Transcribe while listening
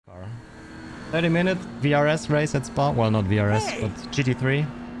30-minute VRS race at Spa. Well, not VRS, but GT3.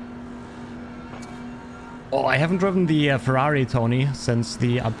 Oh, I haven't driven the Ferrari, Tony, since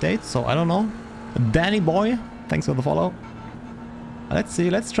the update, so I don't know. Danny boy, thanks for the follow. Let's see,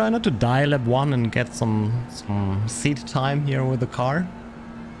 let's try not to die lap 1 and get some seat time here with the car.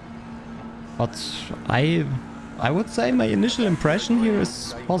 But I would say my initial impression here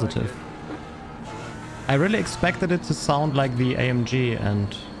is positive. I really expected it to sound like the AMG,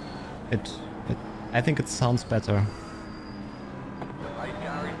 and I think it sounds better.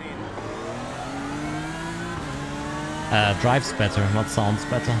 Drives better, not sounds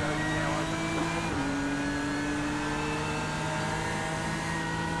better.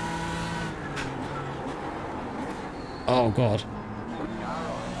 Oh god.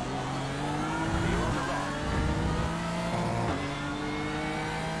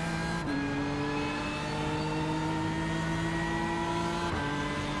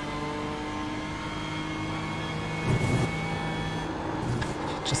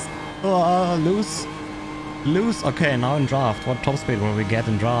 Just loose. Loose. Okay, now in draft. What top speed will we get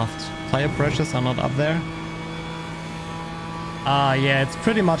in draft? Tire pressures are not up there. Yeah, it's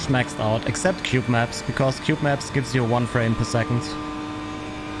pretty much maxed out, except cube maps, because cube maps gives you 1 frame per second.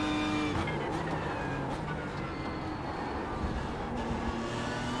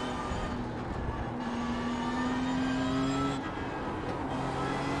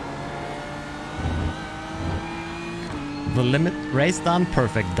 The limit race done,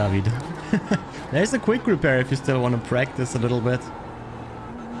 perfect, David. There's a quick repair if you still want to practice a little bit.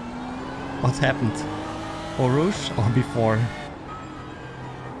 What happened? Au Rouge or before?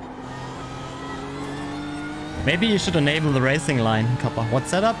 Maybe you should enable the racing line, Kappa. What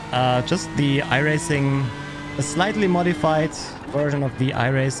setup? Just the iRacing, a slightly modified version of the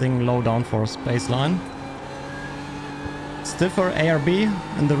iRacing low downforce baseline. Stiffer ARB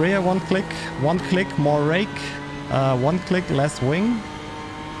in the rear, 1 click more rake, 1 click less wing.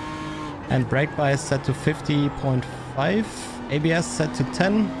 And brake bias set to 50.5, ABS set to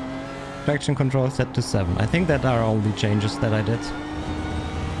 10, traction control set to 7. I think that are all the changes that I did.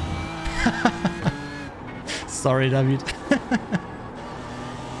 Sorry, David.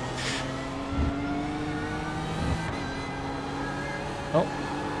 Oh.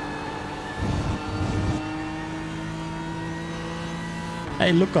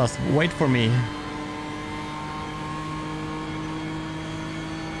 Hey, Lucas, wait for me.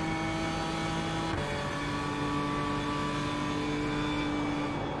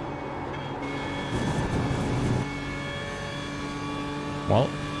 Well,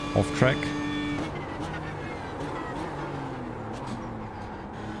 off track.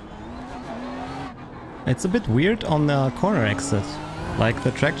 It's a bit weird on the corner exit. Like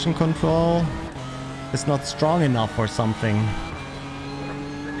the traction control is not strong enough or something.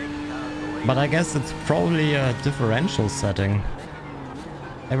 But I guess it's probably a differential setting.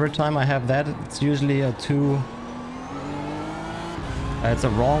 Every time I have that, it's usually a it's a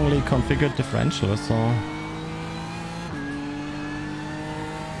wrongly configured differential, so...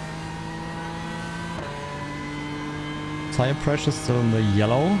 Tire pressure still in the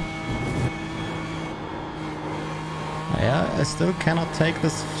yellow. Yeah, I still cannot take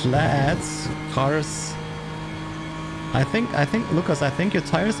this flat. Cars. I think, Lucas, I think your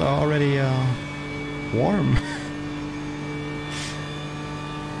tires are already warm.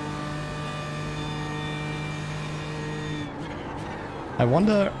 I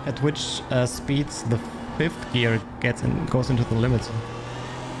wonder at which speeds the 5th gear goes into the limit.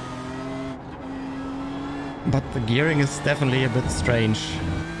 But the gearing is definitely a bit strange.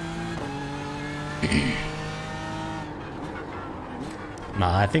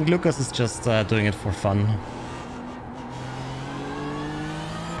 Nah, I think Lucas is just doing it for fun.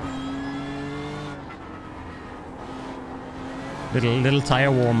 Little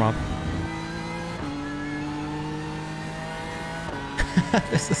tire warm up.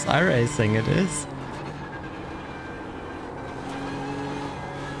 This is iRacing, it is.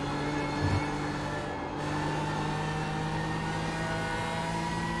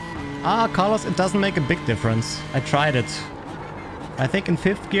 Ah, Carlos, it doesn't make a big difference. I tried it. I think in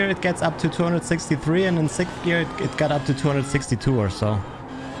 5th gear it gets up to 263 and in 6th gear it got up to 262 or so.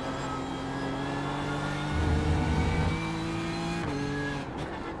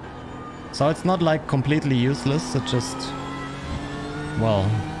 So it's not like completely useless, it just... Well...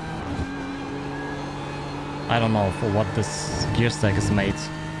 I don't know for what this gear stack is made.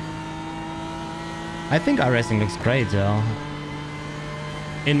 I think iRacing looks great, yeah.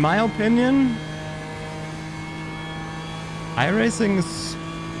 In my opinion, iRacing is...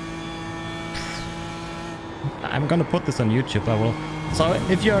 I'm gonna put this on YouTube, So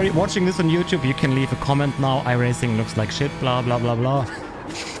if you're watching this on YouTube, you can leave a comment now. iRacing looks like shit, blah, blah, blah, blah.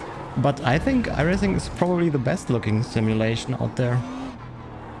 But I think iRacing is probably the best looking simulation out there.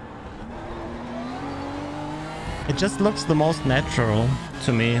 It just looks the most natural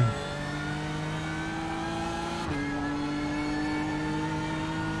to me.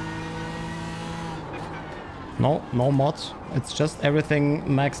 No mod. It's just everything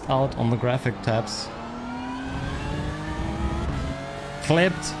maxed out on the graphic tabs.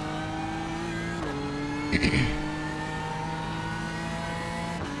 Flipped.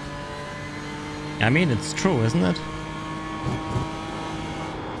 I mean, it's true, isn't it?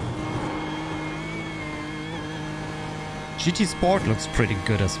 GT Sport looks pretty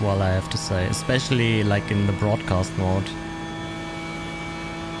good as well, I have to say. Especially like in the broadcast mode.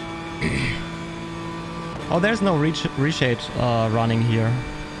 Oh, there's no reshade running here.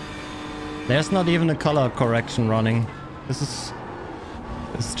 There's not even a color correction running. This is...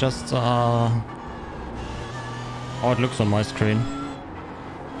 It's just... Oh, it looks on my screen.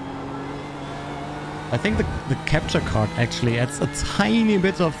 I think the capture card actually adds a tiny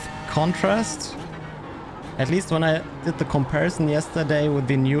bit of contrast. At least when I did the comparison yesterday with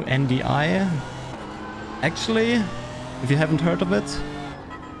the new NDI. Actually, if you haven't heard of it,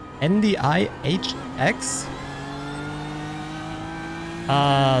 NDI HX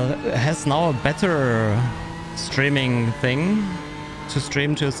has now a better streaming thing to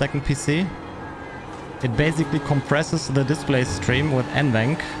stream to a second PC. It basically compresses the display stream with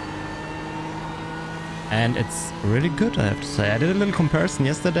NVENC. And it's really good, I have to say. I did a little comparison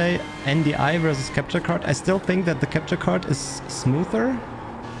yesterday, NDI versus capture card. I still think that the capture card is smoother.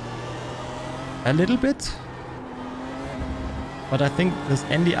 A little bit. But I think this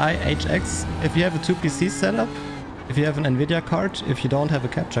NDI HX, if you have a 2PC setup, if you have an Nvidia card, if you don't have a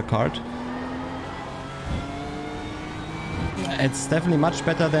capture card, it's definitely much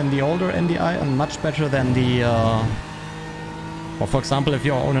better than the older NDI and much better than the... Or for example, if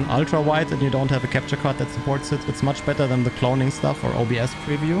you own an ultra-wide and you don't have a capture card that supports it, it's much better than the cloning stuff or OBS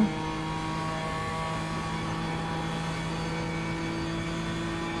preview.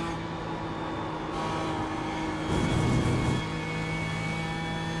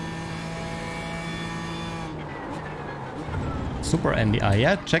 Super NDI,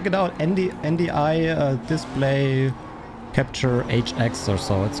 yeah, check it out. NDI display capture HX or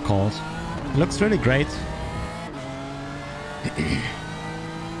so it's called. It looks really great.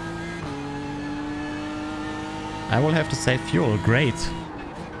 I will have to say fuel, great.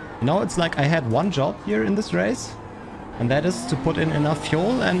 You know, it's like I had one job here in this race, and that is to put in enough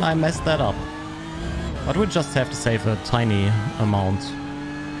fuel, and I messed that up. But we just have to save a tiny amount.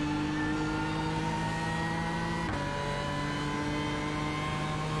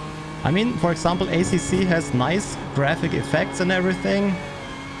 I mean, for example, ACC has nice graphic effects and everything,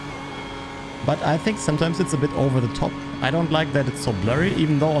 but I think sometimes it's a bit over the top. I don't like that it's so blurry,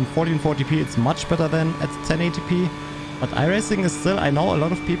 even though on 1440p it's much better than at 1080p. But iRacing is still, I know a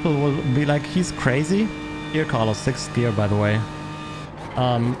lot of people will be like, he's crazy. Here, Carlos, 6th gear, by the way.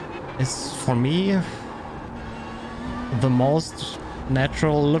 Is for me the most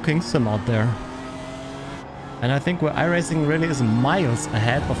natural looking sim out there. And I think where iRacing really is miles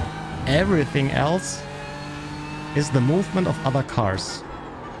ahead of everything else is the movement of other cars.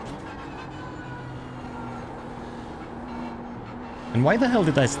 And why the hell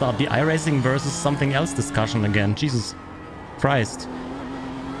did I start the iRacing versus something else discussion again? Jesus Christ.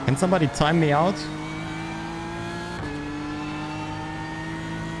 Can somebody time me out?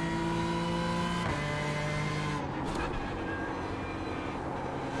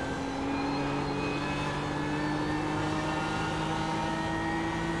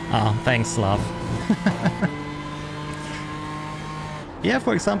 Ah, thanks, Slav. Yeah,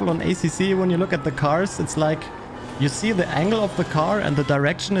 for example, on ACC, when you look at the cars, it's like you see the angle of the car and the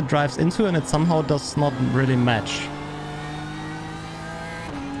direction it drives into, and it somehow does not really match.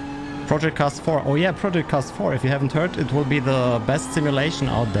 Project Cast 4. Oh yeah, Project Cast 4. If you haven't heard, it will be the best simulation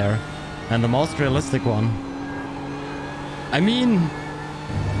out there. And the most realistic one. I mean,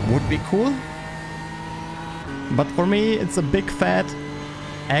 would be cool. But for me, it's a big fat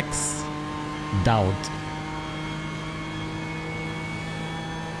X doubt.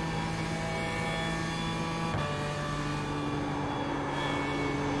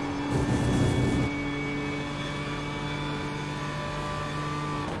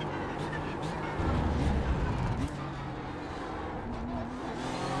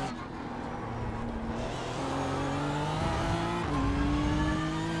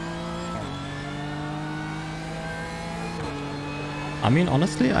 I mean,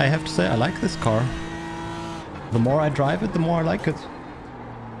 honestly, I have to say I like this car. The more I drive it, the more I like it.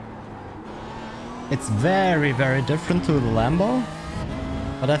 It's very, very different to the Lambo.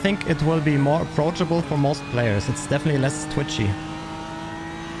 But I think it will be more approachable for most players. It's definitely less twitchy.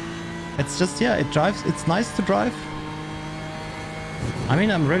 It's just, yeah, it drives, it's nice to drive. I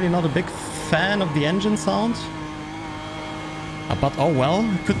mean, I'm really not a big fan of the engine sound. But oh well,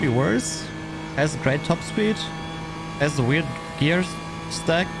 it could be worse. Has great top speed. Has a weird gear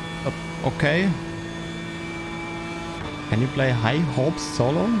stack. Okay. Can you play High Hopes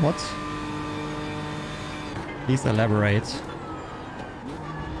solo? What? Please elaborate.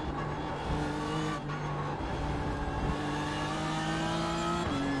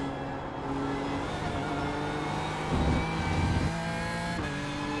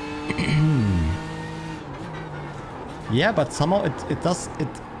 Yeah, but somehow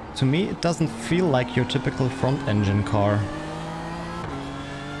to me it doesn't feel like your typical front engine car.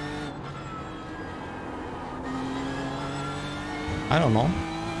 I don't know.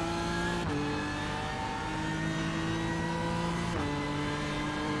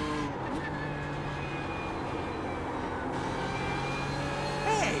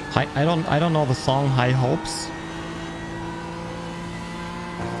 Hey. I don't know the song High Hopes.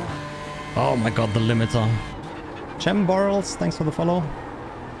 Oh my god, the limiter. Gem Borrels, thanks for the follow.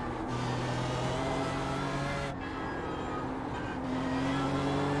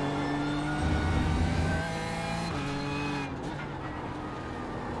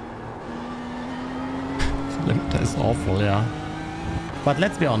 Limiter is awful, yeah. But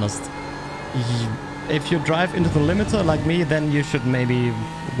let's be honest. If you drive into the limiter like me, then you should maybe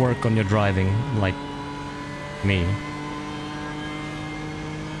work on your driving like me.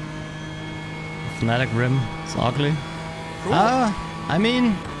 Fanatic rim, it's ugly. Cool. I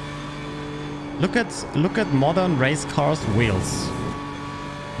mean, look at modern race cars' wheels.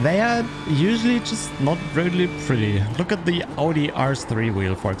 They are usually just not really pretty. Look at the Audi RS3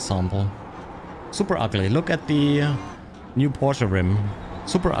 wheel, for example. Super ugly. Look at the new Porsche rim.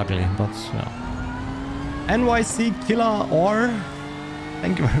 Super ugly, but yeah. NYC Killer Or,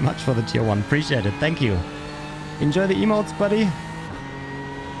 thank you very much for the tier 1. Appreciate it. Thank you. Enjoy the emotes, buddy.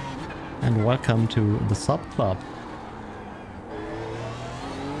 And welcome to the sub club.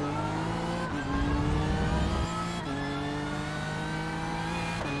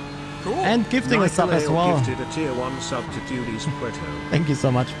 Cool. And gifting a sub as well. Gifted a tier 1 sub to Judy's Puerto. Thank you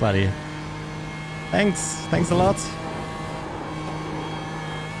so much, buddy. Thanks a lot.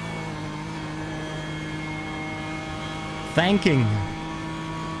 Thanking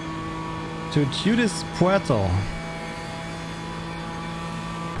to Judy's Puerto.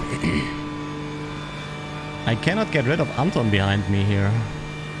 I cannot get rid of Anton behind me here.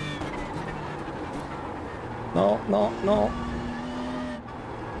 No, no, no.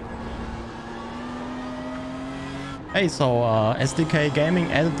 Hey, so SDK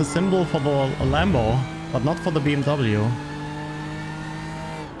Gaming added the symbol for the Lambo, but not for the BMW.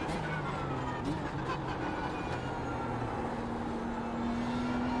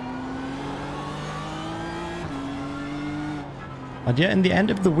 But yeah, in the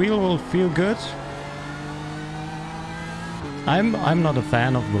end, if the wheel will feel good. I'm not a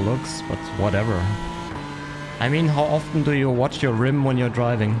fan of the looks, but whatever. I mean, how often do you watch your rim when you're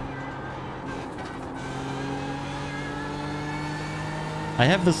driving? I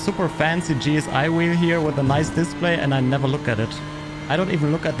have this super fancy GSI wheel here with a nice display and I never look at it. I don't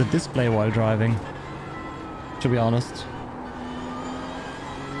even look at the display while driving, to be honest.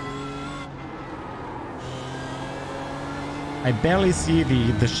 I barely see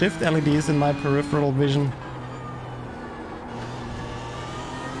the shift LEDs in my peripheral vision.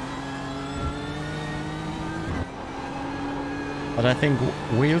 But I think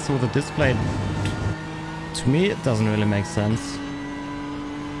wheels with a display, to me, it doesn't really make sense.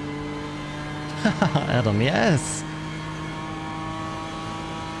 Adam, yes!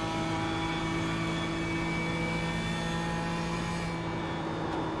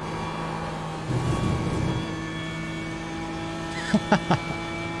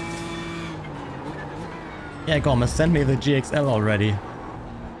 Yeah, Gomez, send me the GXL already,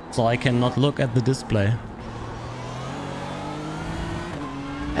 so I cannot look at the display.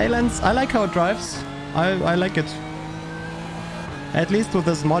 Hey Lens, I like how it drives. I like it. At least with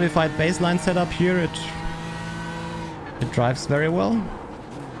this modified baseline setup here, it drives very well.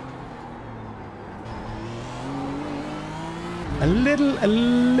 A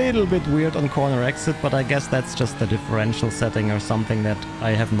little bit weird on corner exit, but I guess that's just the differential setting or something that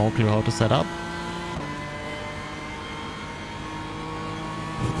I have no clue how to set up.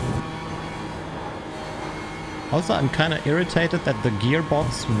 Also, I'm kind of irritated that the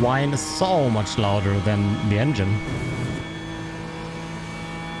gearbox whine is so much louder than the engine.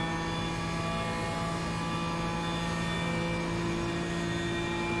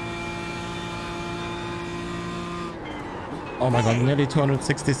 Oh my god, nearly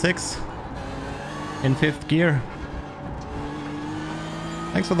 266 in 5th gear.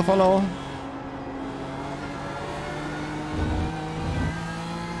 Thanks for the follow.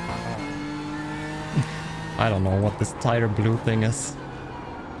 I don't know what this tire blue thing is.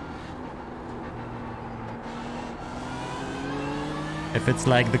 If it's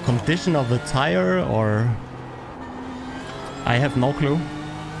like the condition of the tire or... I have no clue.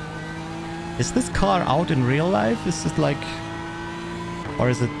 Is this car out in real life? Is it like... or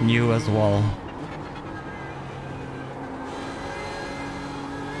is it new as well?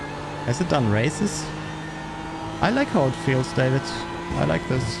 Has it done races? I like how it feels, David. I like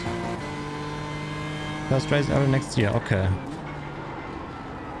this. First race ever next year, okay.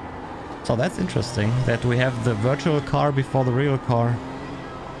 So that's interesting, that we have the virtual car before the real car.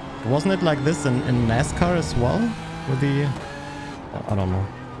 Wasn't it like this in NASCAR as well? With the... I don't know.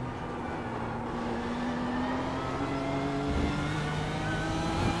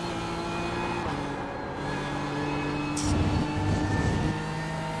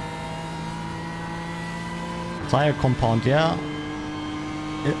 Tire compound, yeah.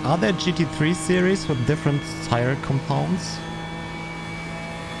 Are there GT3 series with different tire compounds?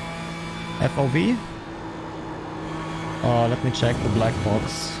 FOV? Let me check the black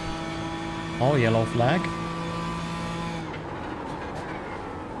box. Oh, yellow flag.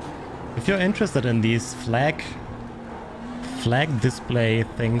 If you're interested in these flag display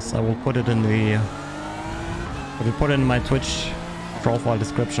things, I will put it in the... I will put it in my Twitch profile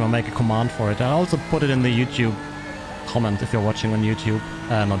description or make a command for it. I'll also put it in the YouTube comment if you're watching on YouTube.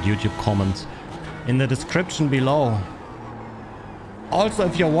 Not YouTube, comment. In the description below. Also,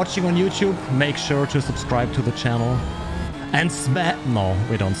 if you're watching on YouTube, make sure to subscribe to the channel. And no,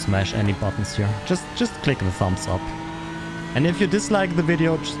 we don't smash any buttons here. Just click the thumbs up. And if you dislike the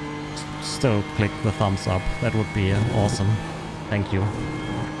video, just still click the thumbs up. That would be awesome. Thank you.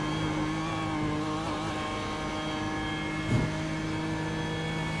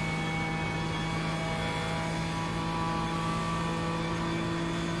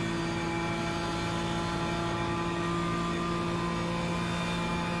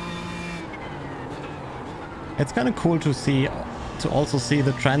 It's kind of cool to also see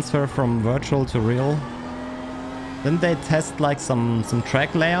the transfer from virtual to real. Didn't they test like some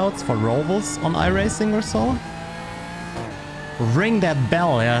track layouts for rovals on iRacing or so? Ring that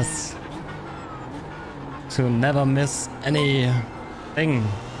bell, yes. To never miss anything.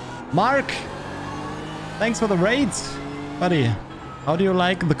 Mark! Thanks for the raid, buddy. How do you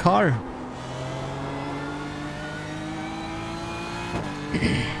like the car?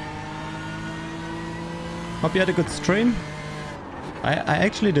 Hope you had a good stream. I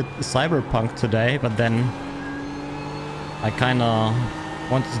actually did Cyberpunk today, but then I kinda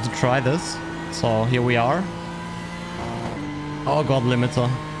wanted to try this. So here we are. Oh god, limiter.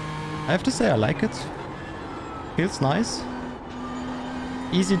 I have to say I like it. Feels nice.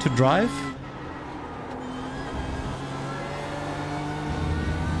 Easy to drive.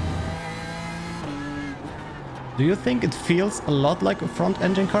 Do you think it feels a lot like a front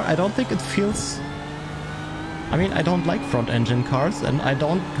engine car? I don't think it feels... I mean, I don't like front engine cars and I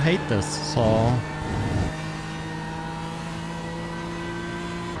don't hate this, so...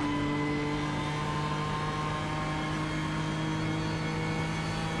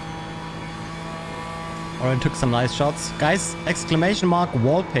 Already took some nice shots. Guys, exclamation mark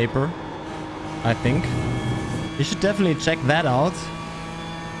wallpaper, I think. You should definitely check that out.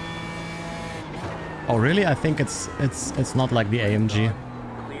 Oh really? I think it's not like the AMG.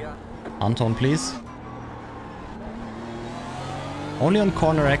 Anton, please. Only on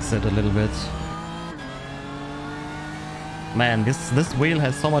corner exit a little bit. Man, this wheel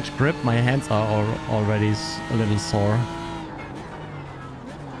has so much grip, my hands are already a little sore.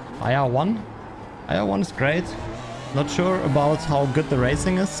 IR1? IR1 is great. Not sure about how good the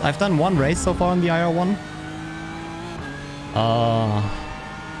racing is. I've done one race so far on the IR1.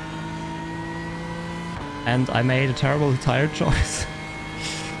 And I made a terrible tire choice.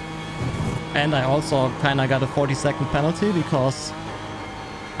 And I also kinda got a 40-second penalty because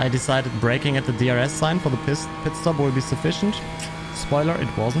I decided braking at the DRS sign for the pit stop will be sufficient. Spoiler,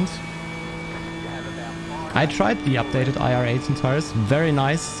 it wasn't. I tried the updated IR18 tires, very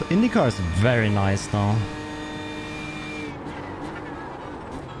nice. IndyCar is very nice now.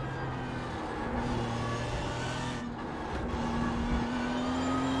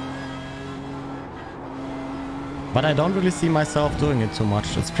 But I don't really see myself doing it too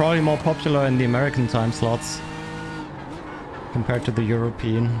much. It's probably more popular in the American time slots compared to the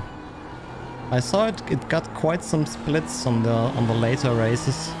European. I saw it got quite some splits on the later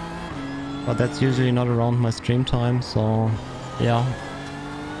races, but that's usually not around my stream time, so Yeah.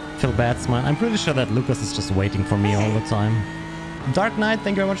 Feel bad, man. I'm pretty sure that Lucas is just waiting for me all the time. Dark Knight,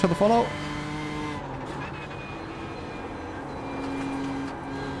 thank you very much for the follow.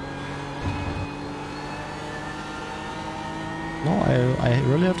 No, I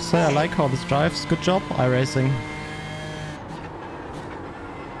really have to say I like how this drives. Good job, iRacing.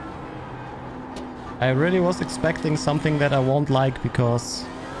 I really was expecting something that I won't like because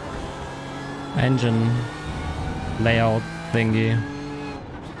engine layout thingy.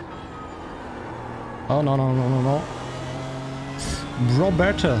 Oh, no, no, no, no, no.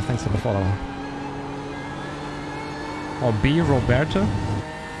 Roberta, thanks for the follow. Or B. Roberta.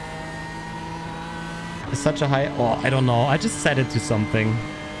 Is such a high... Oh, I don't know. I just set it to something.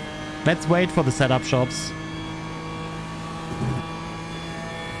 Let's wait for the setup shops.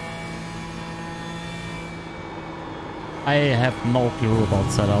 I have no clue about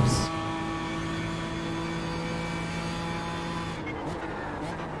setups.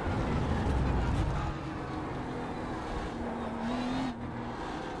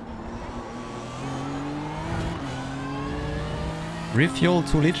 Refuel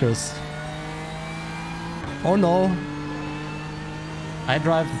 2 liters. Oh no. I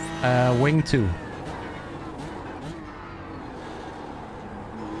drive Wing 2.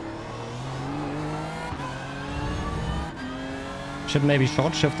 Should maybe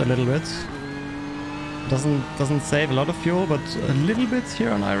short shift a little bit. Doesn't save a lot of fuel, but a little bit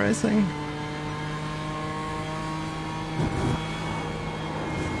here on iRacing.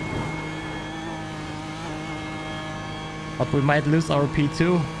 But we might lose our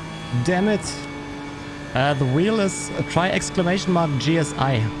P2. Damn it! The wheel is try exclamation mark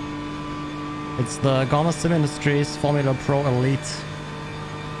GSI. It's the Gorma Sim Industries Formula Pro Elite.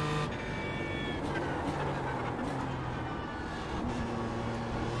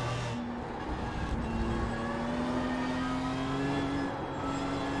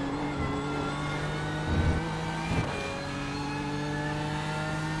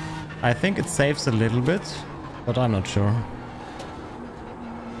 I think it saves a little bit, but I'm not sure.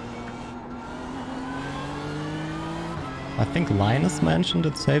 I think Linus mentioned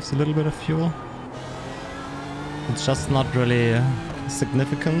it saves a little bit of fuel. It's just not really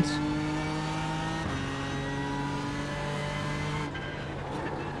significant.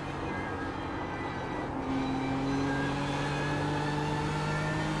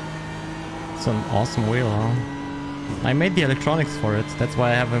 It's an awesome wheel, huh? I made the electronics for it, that's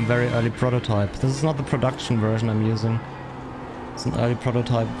why I have a very early prototype. This is not the production version I'm using. It's an early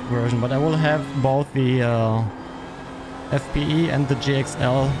prototype version, but I will have both the FPE and the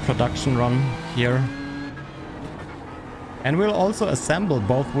GXL production run here. And we'll also assemble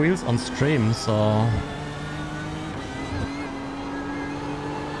both wheels on stream, so...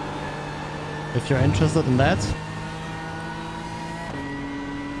 if you're interested in that,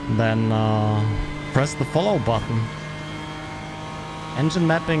 then press the follow button. Engine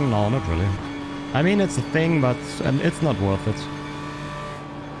mapping? No, not really. I mean, it's a thing, but it's not worth it.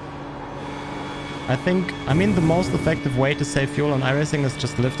 I mean, the most effective way to save fuel on iRacing is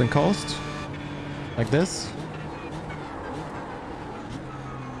just lift and coast. Like this.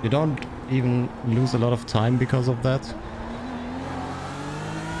 You don't even lose a lot of time because of that.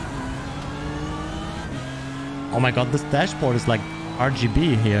 Oh my god, this dashboard is like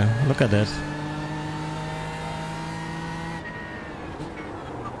RGB here. Look at it.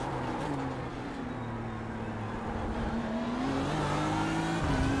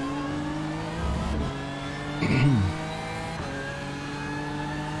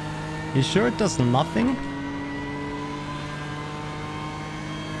 You sure it does nothing?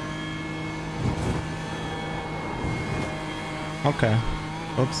 Okay.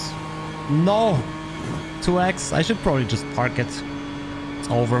 Oops. No! 2x. I should probably just park it. It's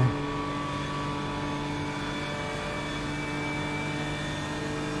over.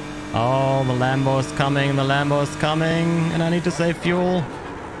 Oh, the Lambo is coming. The Lambo is coming. And I need to save fuel.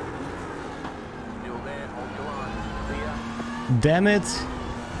 Damn it.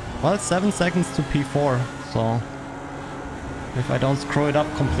 Well, it's 7 seconds to P4, so if I don't screw it up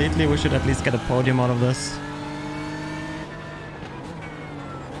completely, we should at least get a podium out of this.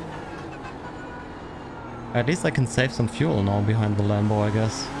 At least I can save some fuel now behind the Lambo, I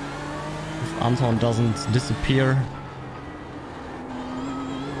guess. If Anton doesn't disappear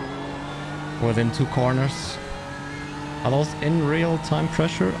within 2 corners. Are those in real-time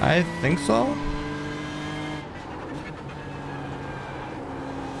pressure? I think so.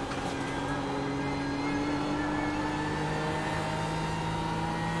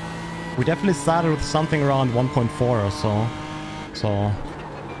 We definitely started with something around 1.4 or so.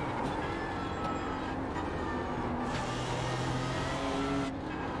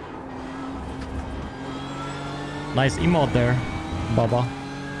 Nice emote there, Baba.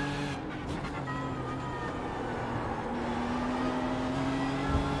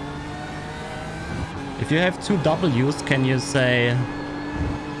 If you have two W's, can you say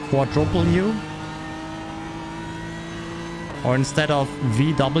quadruple U? Or instead of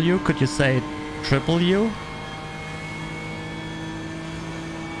VW, could you say triple U?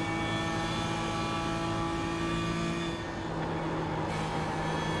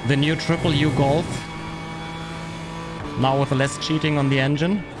 The new triple U Golf. Now with less cheating on the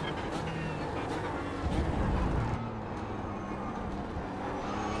engine.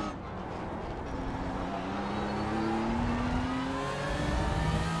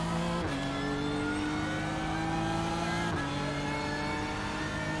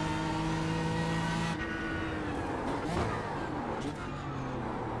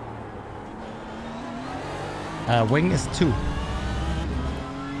 Wing is 2.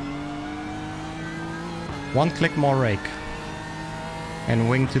 1 click more rake. And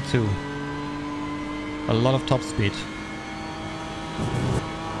wing to 2. A lot of top speed.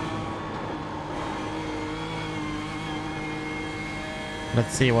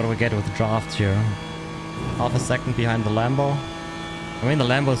 Let's see what we get with draft here. Half a second behind the Lambo. I mean, the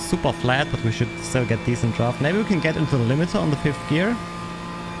Lambo is super flat, but we should still get decent draft. Maybe we can get into the limiter on the 5th gear.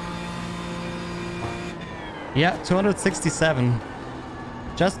 Yeah, 267.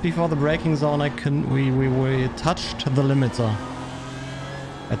 Just before the braking zone, we touched the limiter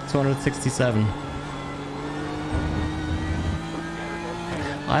at 267.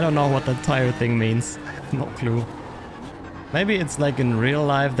 I don't know what that tire thing means. I have no clue. Maybe it's like in real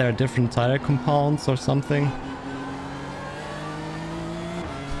life there are different tire compounds or something.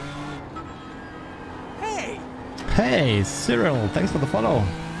 Hey! Hey, Cyril, thanks for the follow.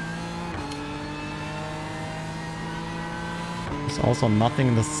 There's also nothing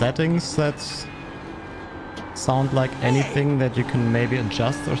in the settings that sound like anything that you can maybe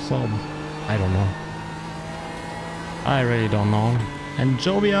adjust or so. I don't know. I really don't know. And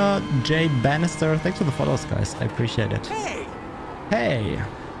Jovia J. Bannister, thanks for the follows, guys. I appreciate it. Hey! Hey!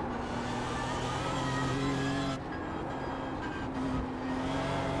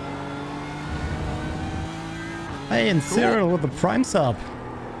 Hey, and Cyril with the Prime sub.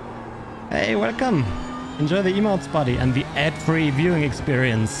 Hey, welcome. Enjoy the emotes, buddy, and the ad-free viewing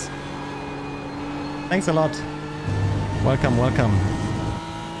experience. Thanks a lot. Welcome, welcome.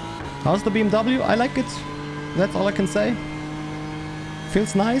 How's the BMW? I like it. That's all I can say.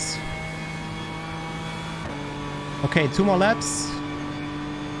 Feels nice. Okay, 2 more laps.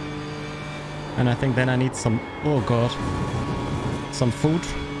 And I think then I need some... Oh god. Some food.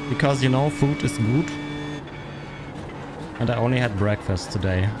 Because, you know, food is good. And I only had breakfast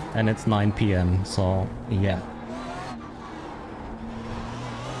today. And it's 9 PM, so yeah.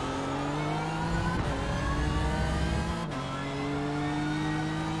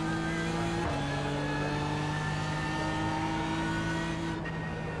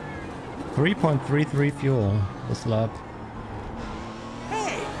 .33 fuel this lap.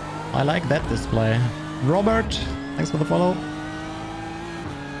 Hey! I like that display. Robert, thanks for the follow.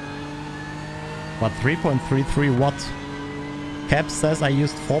 But 3.33 watt. Cap says I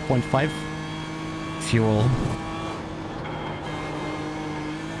used 4.5 fuel.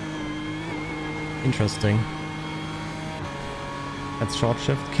 Interesting. That's short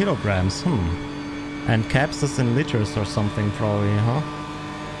shift kilograms. And Caps is in liters or something probably, huh?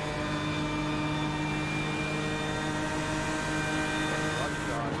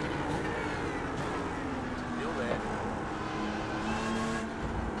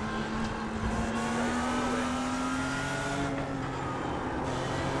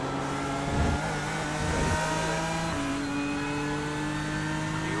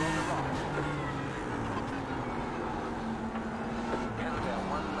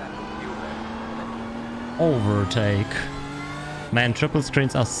 Overtake. Man, triple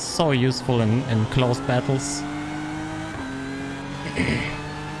screens are so useful in close battles.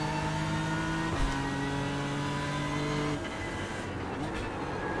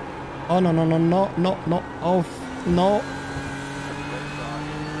 Oh no no no no no no. Oh no.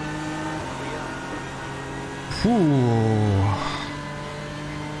 Phew.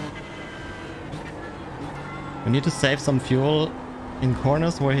 We need to save some fuel in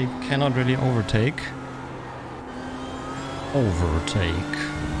corners where he cannot really overtake. Overtake.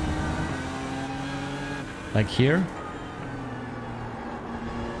 Like here.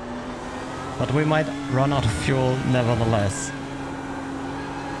 But we might run out of fuel nevertheless.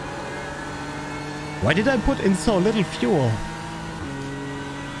 Why did I put in so little fuel?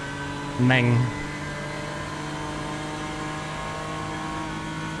 Meng.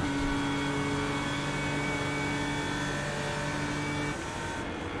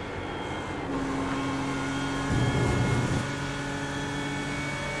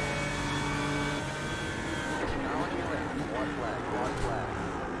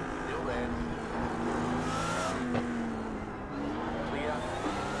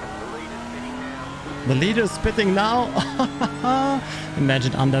 The leader is spitting now.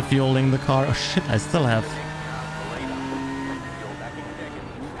 Imagine underfueling the car. Oh shit, I still have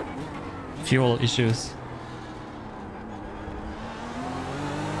fuel issues.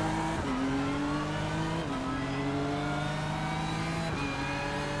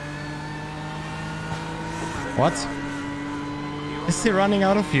 What? Is he running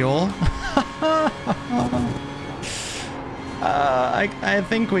out of fuel? I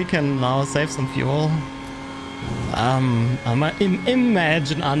think we can now save some fuel.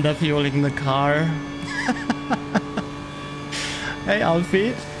 Imagine underfueling the car. Hey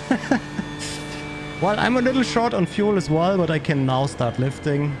Alfie. Well, I'm a little short on fuel as well, but I can now start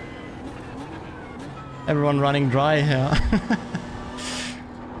lifting. Everyone running dry here.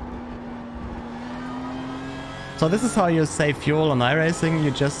 So this is how you save fuel on iRacing.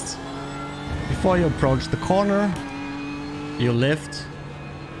 You just, before you approach the corner, you lift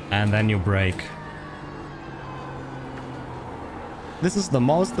and then you brake. This is the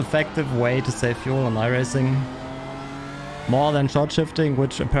most effective way to save fuel on iRacing. More than short shifting,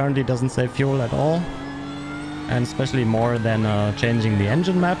 which apparently doesn't save fuel at all. And especially more than changing the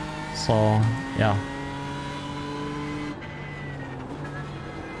engine map. So, yeah.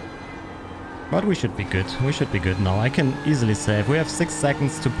 But we should be good. We should be good now. I can easily save. We have 6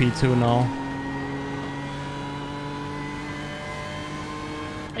 seconds to P2 now.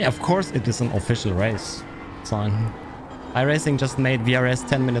 Yeah, of course it is an official race. So iRacing just made VRS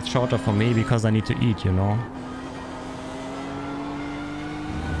 10 minutes shorter for me because I need to eat, you know.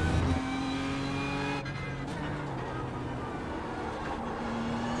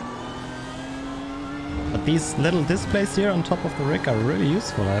 But these little displays here on top of the rig are really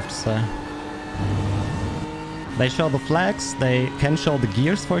useful, I have to say. They show the flags, they can show the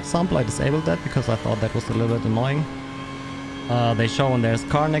gears, for example. I disabled that because I thought that was a little bit annoying. They show when there's a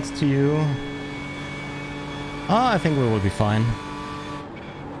car next to you. I think we will be fine.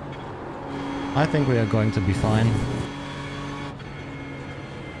 I think we are going to be fine.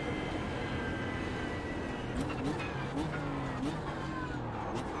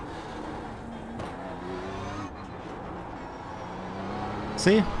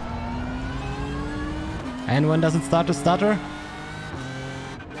 See? And when does it start to stutter?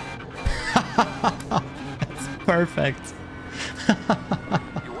 That's perfect.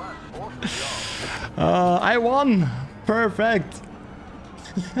 I won! Perfect!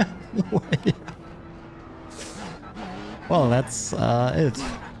 No way. Well, that's it.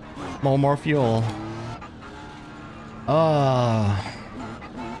 No more fuel.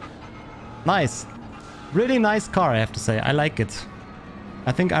 Nice. Really nice car, I have to say. I like it.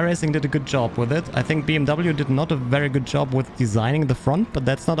 I think iRacing did a good job with it. I think BMW did not a very good job with designing the front, but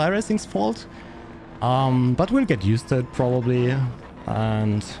that's not iRacing's fault. But we'll get used to it probably.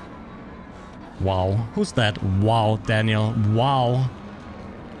 And wow, who's that? Wow, Daniel. Wow.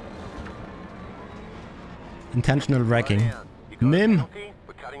 Intentional wrecking. Mim.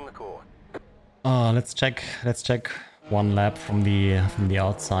 Let's check one lap from the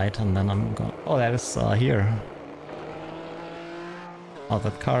outside, and then I'm going. Oh, that is here. Oh,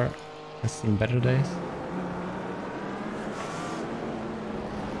 that car has seen better days.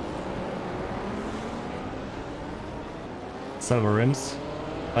 Silver rims.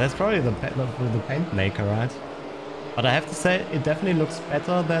 But it's probably the paint maker, right? But I have to say, it definitely looks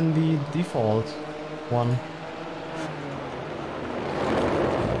better than the default one.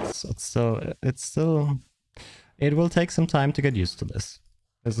 It's still... It will take some time to get used to this.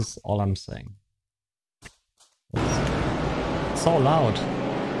 This is all I'm saying. It's so loud.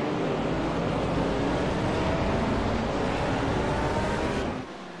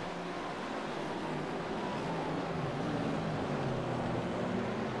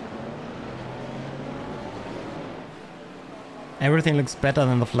 Everything looks better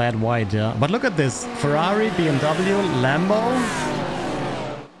than the flat white, yeah. But look at this. Ferrari, BMW, Lambo,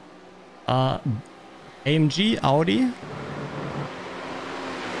 AMG, Audi.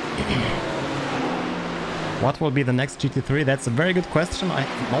 What will be the next GT3? That's a very good question. I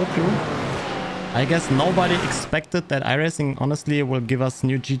have no clue. I guess nobody expected that iRacing honestly will give us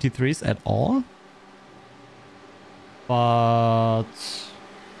new GT3s at all. But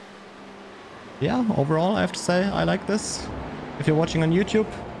yeah, overall I have to say I like this. If you're watching on YouTube,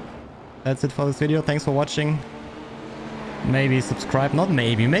 that's it for this video. Thanks for watching. Maybe subscribe, not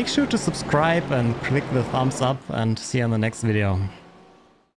maybe, make sure to subscribe and click the thumbs up, and see you in the next video.